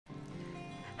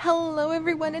Hello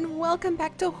everyone and welcome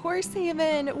back to Horse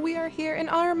Haven. We are here in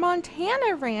our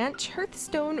Montana ranch,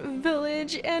 Hearthstone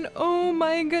Village, and oh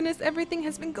my goodness, everything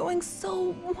has been going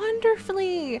so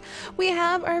wonderfully. We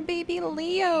have our baby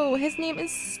Leo. His name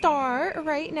is Star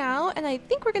right now, and I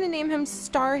think we're going to name him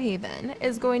Starhaven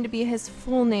is going to be his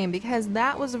full name because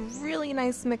that was a really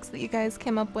nice mix that you guys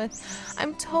came up with.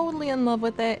 I'm totally in love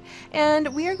with it,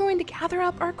 and we are going to gather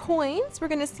up our coins. We're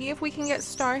going to see if we can get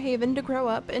Starhaven to grow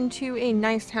up into a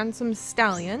nice handsome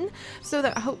stallion so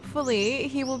that hopefully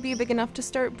he will be big enough to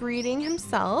start breeding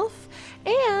himself.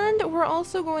 And we're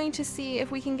also going to see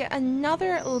if we can get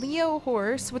another Leo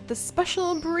horse with the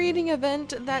special breeding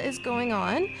event that is going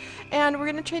on, and we're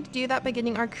going to try to do that by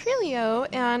getting our Creolio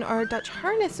and our Dutch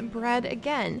harness bred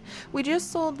again. We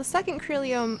just sold the second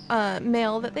Creolio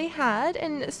male that they had,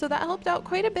 and so that helped out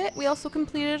quite a bit. We also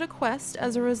completed a quest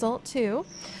as a result too.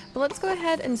 But let's go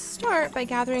ahead and start by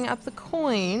gathering up the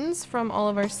coins from all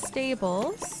of our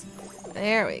stables.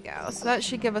 There we go. So that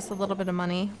should give us a little bit of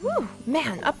money. Woo!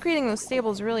 Man, upgrading those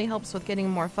stables really helps with getting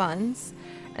more funds.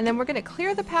 And then we're going to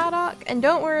clear the paddock. And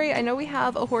don't worry, I know we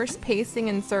have a horse pacing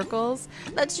in circles.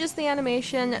 That's just the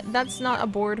animation. That's not a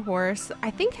bored horse.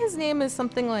 I think his name is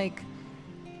something like...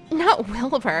 not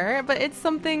Wilbur, but it's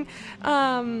something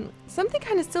something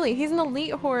kind of silly. He's an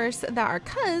elite horse that our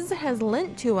cuz has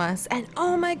lent to us, and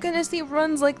oh my goodness, he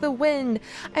runs like the wind.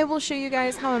 I will show you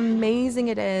guys how amazing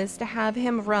it is to have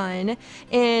him run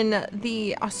in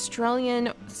the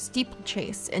Australian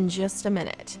steeplechase in just a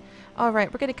minute.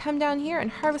 Alright, we're going to come down here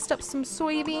and harvest up some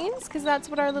soybeans, because that's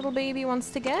what our little baby wants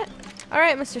to get.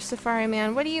 Alright, Mr. Safari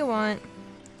Man, what do you want?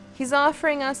 He's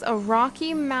offering us a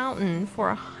Rocky Mountain for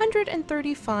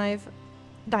 135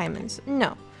 diamonds.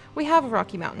 No, we have a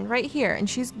Rocky Mountain right here, and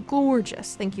she's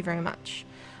gorgeous. Thank you very much.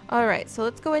 Alright, so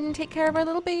let's go ahead and take care of our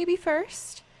little baby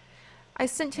first. I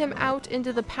sent him out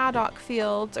into the paddock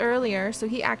fields earlier, so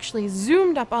he actually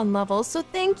zoomed up on levels. So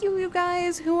thank you, you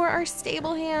guys, who are our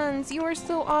stable hands. You are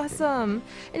so awesome.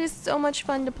 It is so much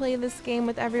fun to play this game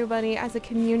with everybody as a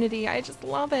community. I just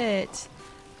love it.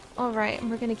 Alright, and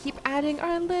we're going to keep adding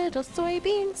our little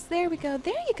soybeans. There we go.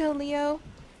 There you go, Leo.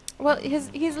 Well,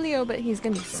 he's Leo, but he's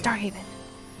going to be Starhaven.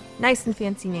 Nice and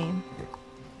fancy name.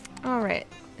 Alright,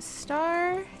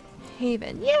 Starhaven.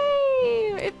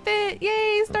 Yay! It fit!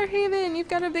 Yay, Starhaven! You've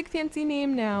got a big fancy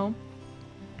name now.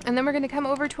 And then we're going to come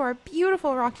over to our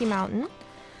beautiful Rocky Mountain.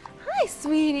 Hi,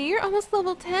 sweetie. You're almost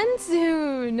level 10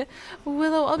 soon.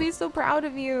 Willow, I'll be so proud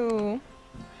of you.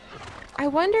 I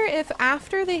wonder if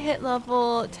after they hit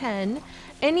level 10,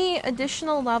 any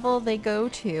additional level they go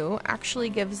to actually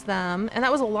gives them, and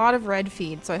that was a lot of red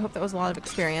feed, so I hope that was a lot of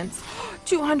experience.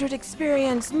 200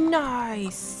 experience,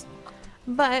 nice!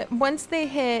 But once they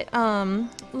hit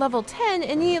level 10,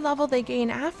 any level they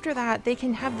gain after that, they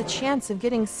can have the chance of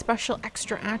getting special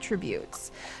extra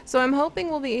attributes. So I'm hoping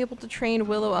we'll be able to train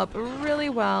Willow up really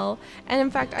well, and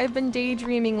in fact I've been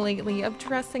daydreaming lately of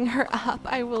dressing her up,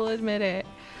 I will admit it.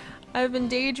 I've been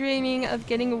daydreaming of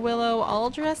getting Willow all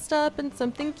dressed up in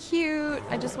something cute.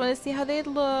 I just want to see how they'd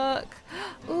look.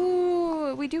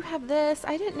 Ooh, we do have this.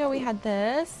 I didn't know we had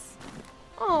this.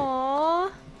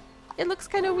 Aww. It looks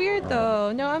kind of weird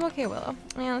though. No, I'm okay, Willow.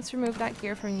 Yeah, let's remove that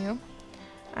gear from you.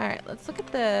 Alright, let's look at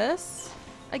this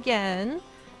again.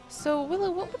 So,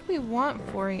 Willow, what would we want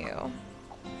for you?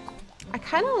 I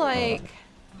kind of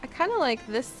like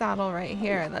this saddle right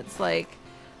here. That's like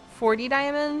 40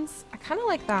 diamonds. I kind of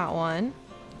like that one.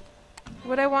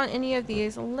 Would I want any of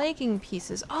these legging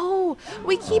pieces? Oh,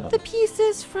 we keep the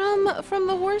pieces from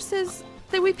the horses.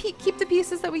 That we keep the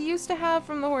pieces that we used to have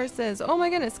from the horses. Oh my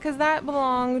goodness, because that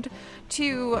belonged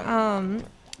to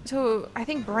I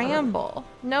think Bramble.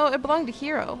 No, it belonged to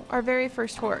Hero, our very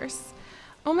first horse.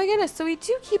 Oh my goodness, so we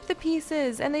do keep the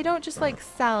pieces, and they don't just like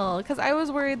sell, because I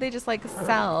was worried they just like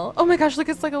sell. Oh my gosh, look,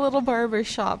 it's like a little barber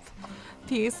shop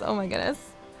piece. Oh my goodness.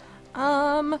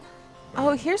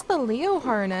 Oh, here's the Leo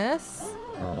harness.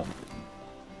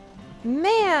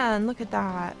 Man, look at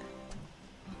that.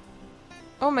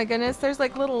 Oh my goodness, there's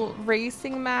like little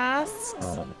racing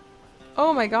masks.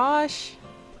 Oh my gosh.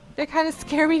 They kind of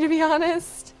scare me, to be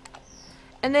honest.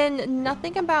 And then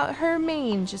nothing about her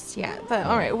mane just yet. But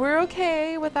alright, we're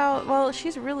okay without, well,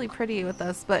 she's really pretty with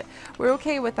us, but we're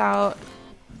okay without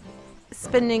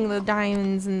spending the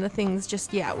diamonds and the things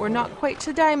just yet. We're not quite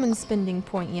to diamond spending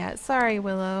point yet. Sorry,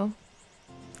 Willow.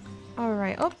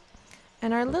 Alright, oh,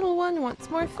 and our little one wants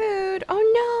more food. Oh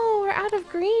no, we're out of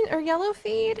green or yellow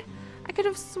feed. I could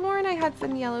have sworn I had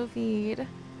some yellow feed.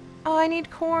 Oh, I need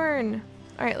corn.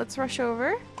 Alright, let's rush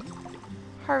over.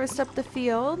 Harvest up the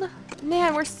field.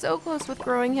 Man, we're so close with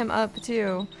growing him up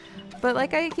too. But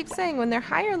like I keep saying, when they're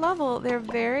higher level, they're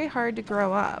very hard to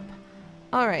grow up.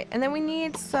 Alright, and then we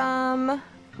need to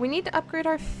upgrade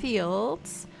our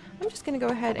fields. I'm just gonna go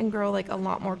ahead and grow like a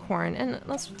lot more corn, and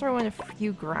let's throw in a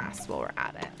few grass while we're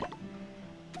at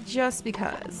it. Just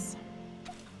because.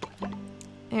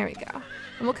 There we go.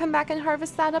 And we'll come back and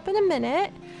harvest that up in a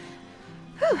minute.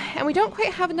 Whew, and we don't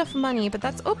quite have enough money, but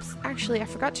that's, oops, actually I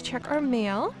forgot to check our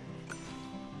mail.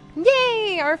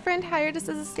 Yay! Our friend hired us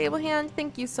as a stable hand.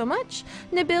 Thank you so much.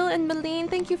 Nabil and Malene,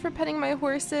 thank you for petting my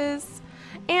horses.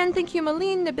 And thank you,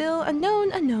 Malene, Nabil,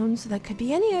 unknown, so that could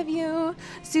be any of you.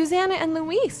 Susanna and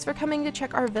Luis for coming to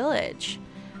check our village.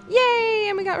 Yay!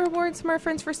 And we got rewards from our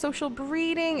friends for social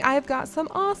breeding. I've got some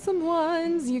awesome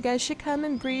ones. You guys should come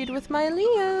and breed with my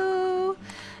Leo.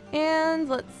 And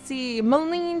let's see,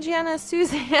 Malene, Jana,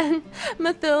 Suzanne,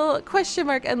 Mathil, question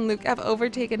mark, and Luke have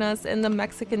overtaken us in the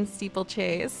Mexican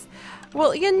steeplechase.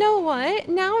 Well, you know what?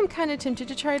 Now I'm kind of tempted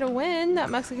to try to win that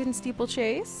Mexican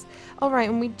steeplechase. Alright,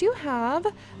 and we do have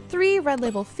 3 red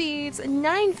label feeds,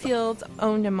 9 fields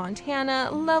owned in Montana,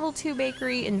 level 2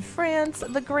 bakery in France,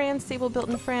 the grand stable built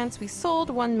in France, we sold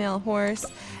 1 male horse,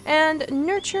 and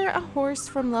nurture a horse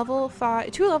from level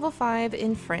 5 to level 5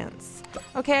 in France.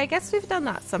 Okay, I guess we've done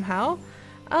that somehow.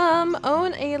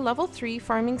 Own a level 3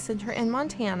 farming center in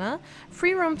Montana,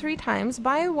 free roam 3 times,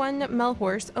 buy 1 male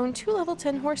horse, own 2 level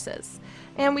 10 horses.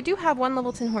 And we do have 1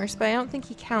 level 10 horse, but I don't think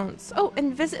he counts. Oh,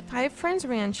 and visit 5 friends'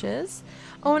 ranches,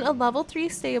 own a level 3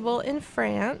 stable in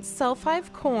France, sell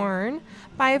 5 corn,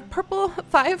 buy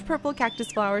 5 purple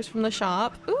cactus flowers from the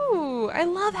shop. Ooh, I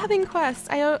love having quests.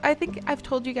 I think I've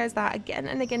told you guys that again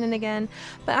and again and again,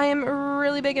 but I am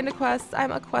really big into quests.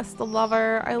 I'm a quest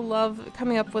lover. I love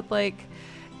coming up with like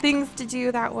things to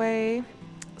do that way.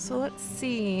 So let's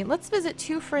see. Let's visit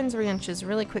 2 friends' ranches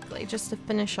really quickly just to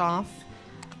finish off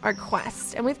our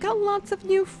quest. And we've got lots of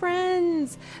new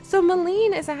friends. So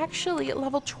Malene is actually at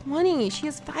level 20. She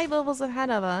is 5 levels ahead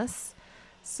of us.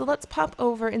 So let's pop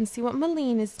over and see what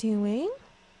Malene is doing.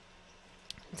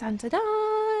 Dun dun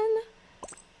dun.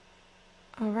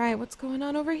 Alright, what's going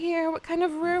on over here? What kind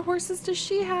of rare horses does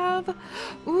she have?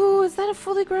 Ooh, is that a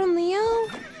fully grown Leo?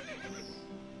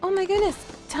 Oh my goodness.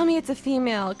 Tell me it's a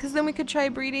female, because then we could try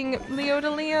breeding Leo to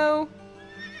Leo.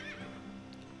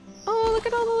 Oh, look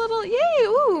at all the little, yay,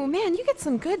 ooh, man, you get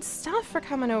some good stuff for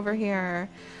coming over here.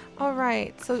 All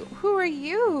right, so who are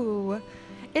you?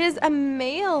 It is a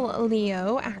male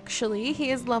Leo, actually.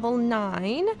 He is level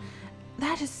 9.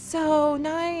 That is so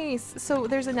nice. So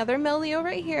there's another male Leo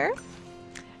right here.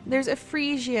 There's a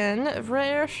Frisian,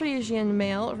 rare Frisian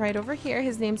male right over here.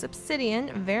 His name's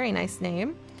Obsidian, very nice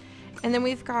name. And then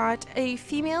we've got a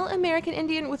female American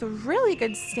Indian with really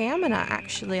good stamina,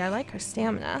 actually. I like her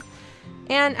stamina.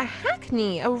 And a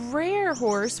Hackney, a rare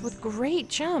horse with great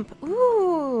jump.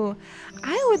 Ooh,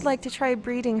 I would like to try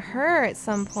breeding her at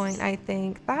some point, I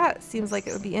think. That seems like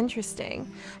it would be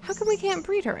interesting. How come we can't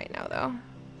breed her right now, though?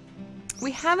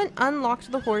 We haven't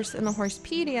unlocked the horse in the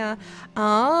Horsepedia.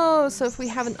 Oh, so if we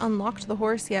haven't unlocked the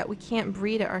horse yet, we can't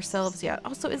breed it ourselves yet.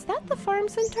 Also, is that the farm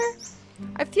center?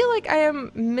 I feel like I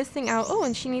am missing out. Oh,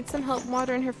 and she needs some help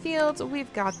watering her fields.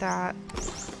 We've got that.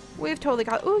 We've totally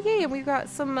got. Oh, yay, and we've got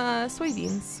some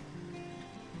soybeans.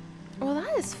 Well,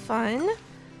 that is fun.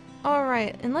 All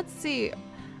right, and let's see.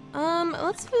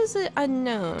 Let's visit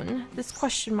Unknown, this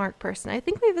question mark person. I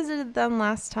think we visited them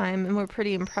last time and we're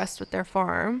pretty impressed with their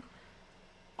farm.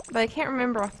 But I can't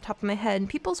remember off the top of my head.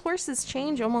 People's horses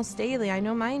change almost daily. I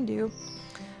know mine do.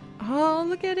 Oh,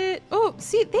 look at it. Oh,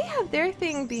 see, they have their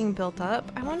thing being built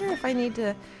up. I wonder if I need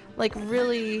to, like,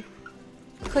 really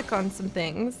click on some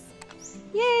things.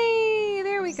 Yay!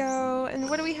 There we go. And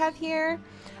what do we have here?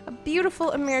 A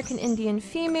beautiful American Indian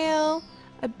female,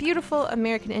 a beautiful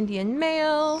American Indian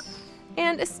male,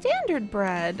 and a standard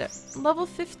bred, level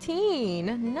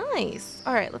 15. Nice.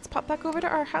 All right, let's pop back over to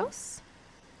our house.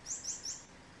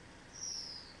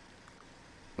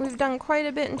 We've done quite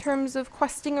a bit in terms of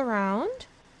questing around.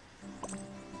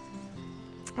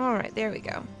 Alright, there we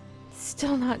go.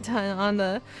 Still not done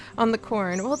on the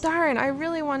corn. Well, darn, I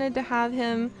really wanted to have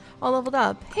him all leveled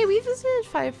up. Hey, we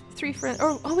visited 3 friends.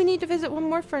 Oh, we need to visit 1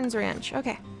 more friend's ranch.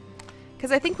 Okay.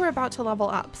 Because I think we're about to level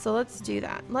up, so let's do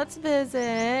that. Let's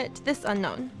visit this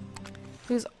Unknown,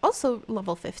 who's also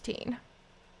level 15.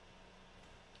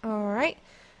 Alright.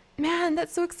 Man,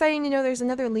 that's so exciting to know there's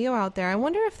another Leo out there. I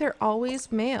wonder if they're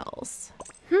always males.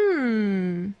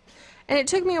 And it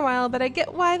took me a while, but I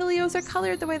get why the Leos are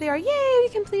colored the way they are. Yay, we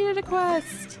completed a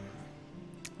quest.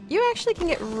 You actually can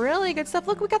get really good stuff.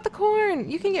 Look, we got the corn.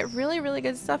 You can get really, really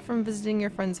good stuff from visiting your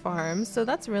friend's farm, so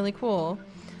that's really cool.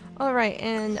 All right,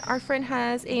 and our friend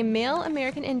has a male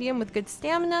American Indian with good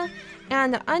stamina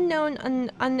and an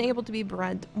unknown, unable to be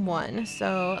bred one.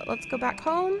 So let's go back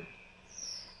home.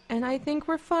 And I think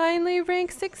we're finally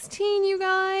rank 16, you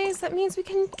guys. That means we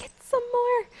can get some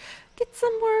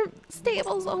more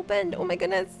stables opened. Oh my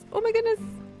goodness. Oh my goodness.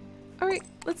 All right,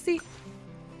 let's see.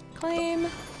 Claim.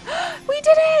 We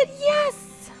did it!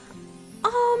 Yes!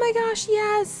 Oh my gosh,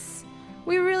 yes!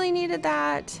 We really needed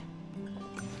that.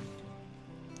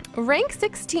 Rank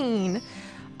 16.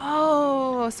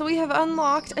 Oh, so we have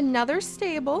unlocked another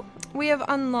stable. We have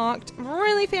unlocked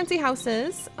really fancy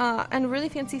houses and really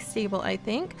fancy stable, I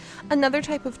think. Another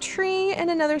type of tree and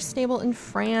another stable in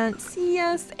France.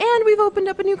 Yes, and we've opened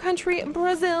up a new country,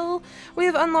 Brazil. We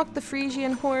have unlocked the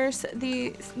Frisian horse,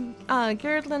 the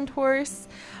Girdland horse.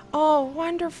 Oh,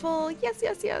 wonderful. Yes,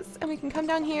 yes, yes. And we can come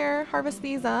down here, harvest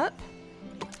these up.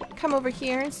 Come over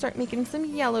here and start making some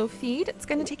yellow feed. It's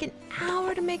going to take an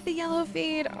hour to make the yellow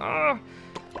feed. Ugh.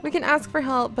 We can ask for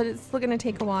help, but it's still going to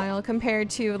take a while compared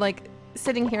to like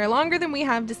sitting here longer than we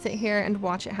have to sit here and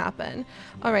watch it happen.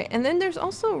 All right, and then there's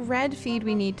also red feed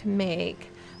we need to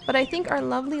make. But I think our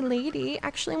lovely lady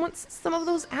actually wants some of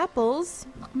those apples.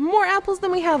 More apples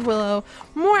than we have, Willow.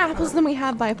 More apples than we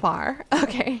have by far.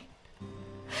 Okay.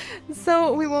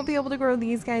 So we won't be able to grow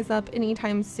these guys up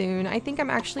anytime soon. I think I'm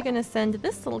actually going to send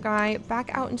this little guy back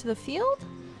out into the field.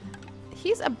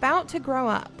 He's about to grow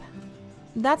up.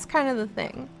 That's kind of the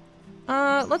thing.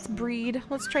 Let's breed.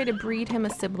 Let's try to breed him a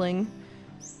sibling.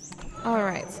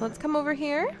 Alright, so let's come over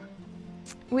here.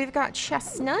 We've got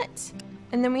Chestnut,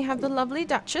 and then we have the lovely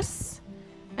Duchess.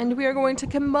 And we are going to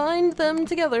combine them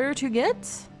together to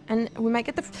get... And we might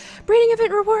get the breeding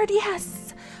event reward,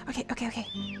 yes! Okay, okay, okay.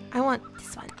 I want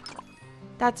this one.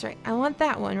 That's right, I want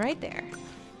that one right there.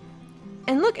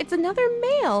 And look, it's another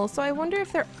male, so I wonder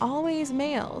if they're always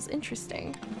males.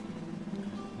 Interesting.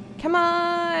 Come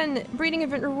on! Breeding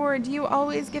event reward, do you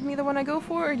always give me the one I go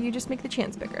for, or do you just make the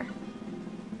chance bigger?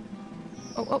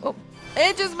 Oh, oh, oh.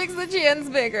 It just makes the chance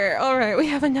bigger. Alright, we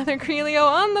have another Creelio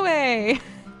on the way.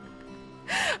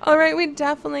 Alright, we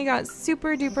definitely got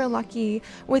super duper lucky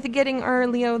with getting our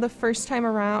Leo the first time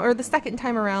around, or the second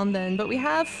time around then. But we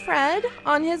have Fred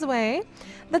on his way.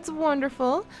 That's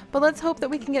wonderful. But let's hope that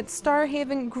we can get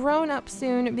Starhaven grown up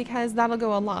soon, because that'll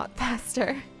go a lot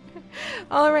faster.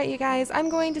 Alright, you guys, I'm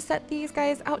going to set these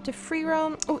guys out to free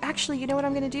roam. Oh, actually, you know what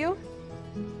I'm going to do?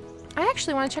 I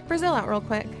actually want to check Brazil out real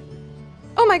quick.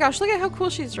 Oh my gosh, look at how cool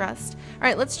she's dressed.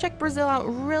 Alright, let's check Brazil out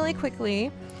really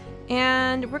quickly.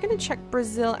 And we're going to check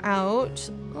Brazil out.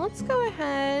 Let's go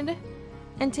ahead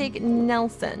and take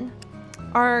Nelson,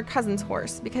 our cousin's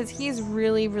horse, because he's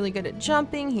really, really good at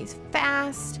jumping. He's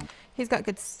fast. He's got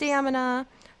good stamina.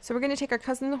 So we're going to take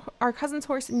our cousin's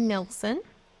horse, Nelson.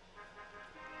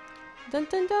 Dun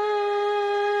dun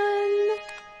dun!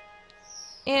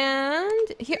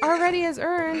 And he already has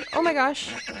earned... Oh my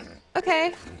gosh.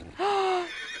 Okay.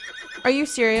 Are you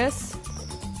serious?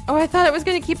 Oh, I thought it was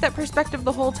going to keep that perspective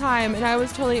the whole time, and I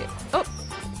was totally... Oh!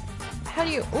 How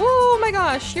do you... Oh my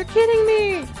gosh, you're kidding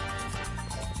me!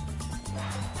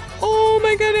 Oh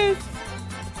my goodness!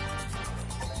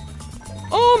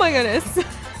 Oh my goodness!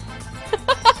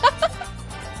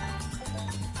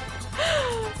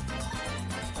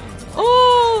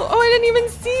 Oh, I didn't even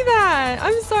see that!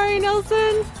 I'm sorry,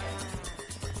 Nelson!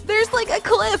 There's like a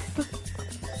cliff!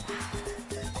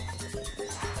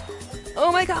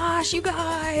 Oh my gosh, you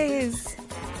guys!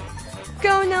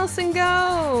 Go, Nelson,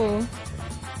 go!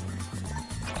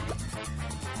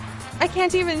 I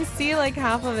can't even see like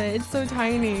half of it. It's so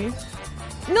tiny.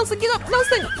 Nelson, get up!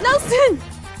 Nelson! Nelson!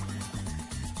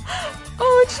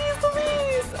 Oh, jeez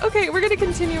Louise! Okay, we're gonna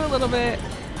continue a little bit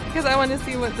because I want to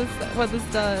see what this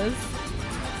does.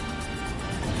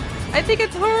 I think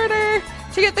it's harder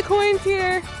to get the coins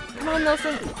here. Come on,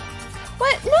 Nelson.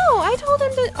 What? No, I told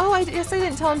him to... Oh, I guess I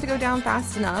didn't tell him to go down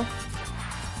fast enough.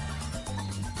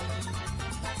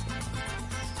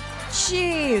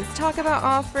 Jeez, talk about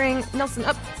offering... Nelson,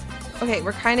 up. Okay,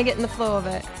 we're kind of getting the flow of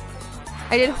it.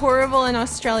 I did horrible in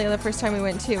Australia the first time we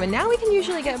went too, and now we can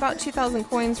usually get about 2,000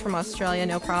 coins from Australia,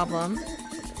 no problem.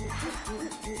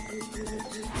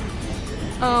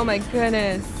 Oh my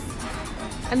goodness.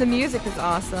 And the music is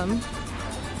awesome.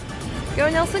 Go,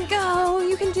 Nelson, go!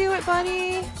 You can do it,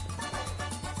 buddy!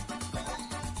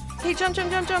 Okay, jump, jump,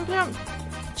 jump, jump, jump.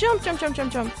 Jump, jump, jump,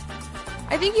 jump, jump.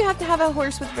 I think you have to have a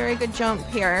horse with very good jump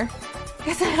here,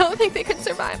 because I don't think they could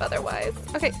survive otherwise.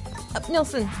 Okay, up,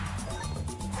 Nelson.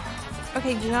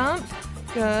 Okay, jump.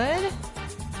 Good.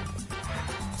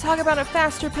 Talk about a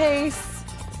faster pace.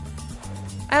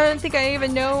 I don't think I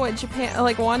even know what Japan,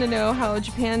 like, want to know how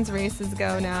Japan's races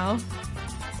go now.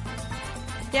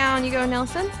 Down you go,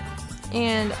 Nelson.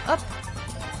 And up.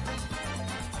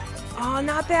 Oh,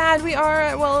 not bad. We are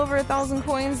at well over 1,000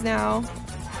 coins now.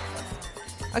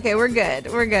 Okay, we're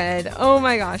good. We're good. Oh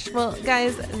my gosh. Well,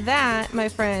 guys, that, my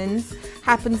friends,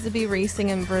 happens to be racing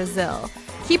in Brazil.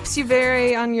 Keeps you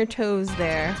very on your toes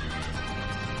there.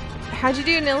 How'd you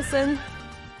do, Nilsson?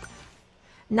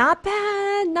 Not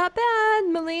bad, not bad.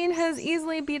 Malene has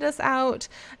easily beat us out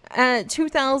at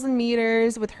 2,000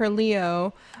 meters with her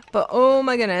Leo. But oh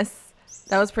my goodness,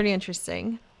 that was pretty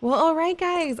interesting. Well, all right,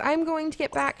 guys, I'm going to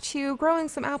get back to growing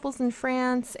some apples in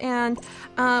France, and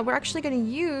we're actually going to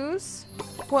use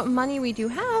what money we do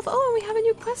have. Oh, we have a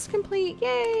new quest complete.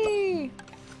 Yay!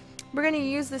 We're going to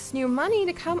use this new money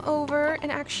to come over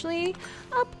and actually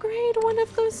upgrade one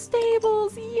of those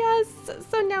stables. Yes!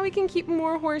 So now we can keep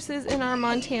more horses in our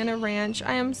Montana ranch.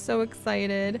 I am so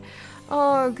excited.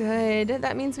 Oh, good.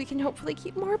 That means we can hopefully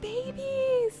keep more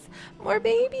babies. More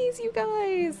babies, you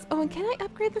guys. Oh, and can I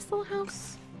upgrade this little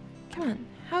house? Come on.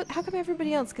 How come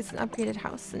everybody else gets an upgraded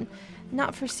house and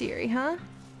not for Seri, huh?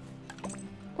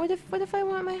 What if I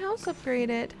want my house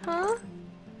upgraded, huh?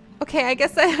 Okay, I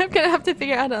guess I'm gonna have to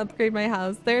figure out how to upgrade my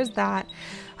house. There's that.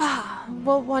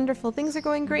 Well, wonderful. Things are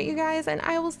going great, you guys, and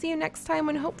I will see you next time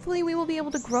when hopefully we will be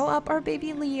able to grow up our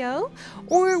baby Leo,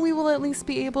 or we will at least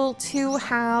be able to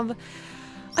have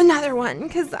another one,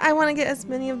 because I want to get as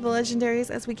many of the legendaries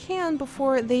as we can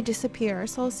before they disappear.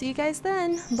 So I'll see you guys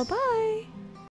then. Bye-bye.